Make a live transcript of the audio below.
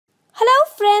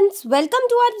friends, welcome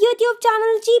to our YouTube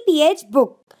channel GPH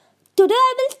Book. Today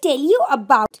I will tell you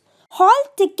about hall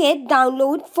ticket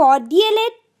download for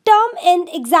D.el.ed term end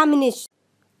examination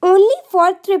only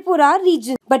for Tripura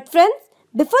region. But friends,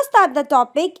 before start the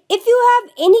topic, if you have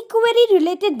any query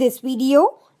related this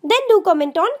video, then do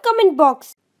comment on comment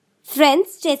box.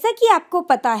 Friends, जैसा कि आपको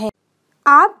पता है,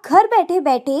 आप घर बैठे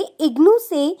बैठे इग्नू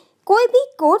से कोई भी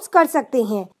कोर्स कर सकते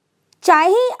हैं,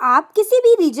 चाहे आप किसी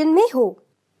भी रीजन में हो।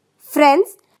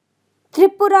 फ्रेंड्स,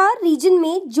 त्रिपुरा रीजन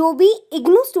में जो भी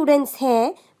इग्नू स्टूडेंट्स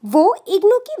हैं, वो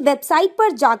इग्नू की वेबसाइट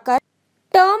पर जाकर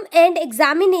term and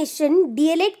examination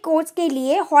D.el.ed course के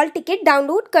लिए हॉल टिकट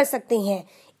डाउनलोड कर सकते हैं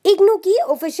इग्नू की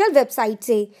ऑफिशियल वेबसाइट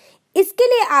से। इसके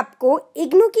लिए आपको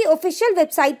इग्नू की ऑफिशियल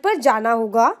वेबसाइट पर जाना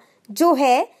होगा, जो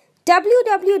है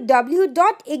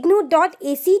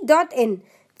www.ignou.ac.in।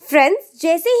 फ्रेंड्स,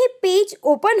 जैसे ही पेज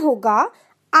ओपन होगा,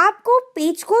 आपको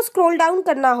पेज को स्क्रॉल डाउन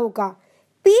करना होगा।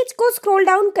 पेज को स्क्रॉल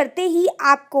डाउन करते ही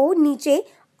आपको नीचे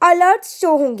अलर्ट्स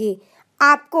शो होंगे।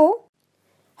 आपको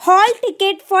hall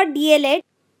ticket for D.el.ed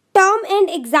term and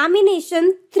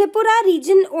examination Tripura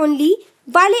reason only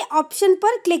वाले ऑप्शन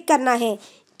पर क्लिक करना है।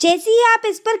 जैसे ही आप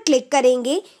इस पर क्लिक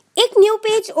करेंगे, एक न्यू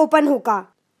पेज ओपन होगा।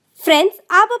 फ्रेंड्स,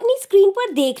 आप अपनी स्क्रीन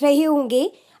पर देख रहे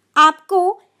होंगे,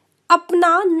 आपको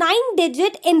अपना 9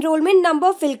 डिजिट एनरोलमेंट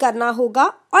नंबर फिल करना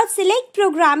होगा और सिलेक्ट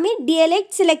प्रोग्राम में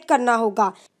D.el.ed सिलेक्ट करना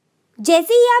होगा।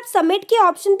 जैसे ही आप सबमिट के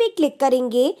ऑप्शन पे क्लिक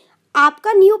करेंगे,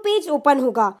 आपका न्यू पेज ओपन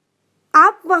होगा।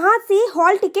 आप वहां से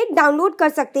हॉल टिकट डाउनलोड कर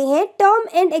सकते हैं term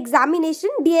and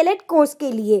examination D.el.ed course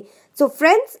के लिए। सो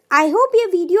फ्रेंड्स, आई होप ये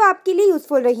वीडियो आपके लिए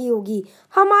यूजफुल रही होगी।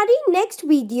 हमारी next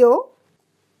video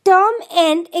term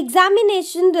and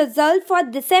examination result for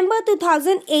December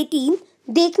 2018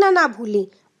 देखना ना भूलें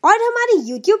और हमारे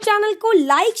YouTube चैनल को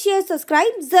लाइक शेयर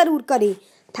सब्सक्राइब जरूर करें।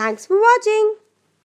 Thanks for watching.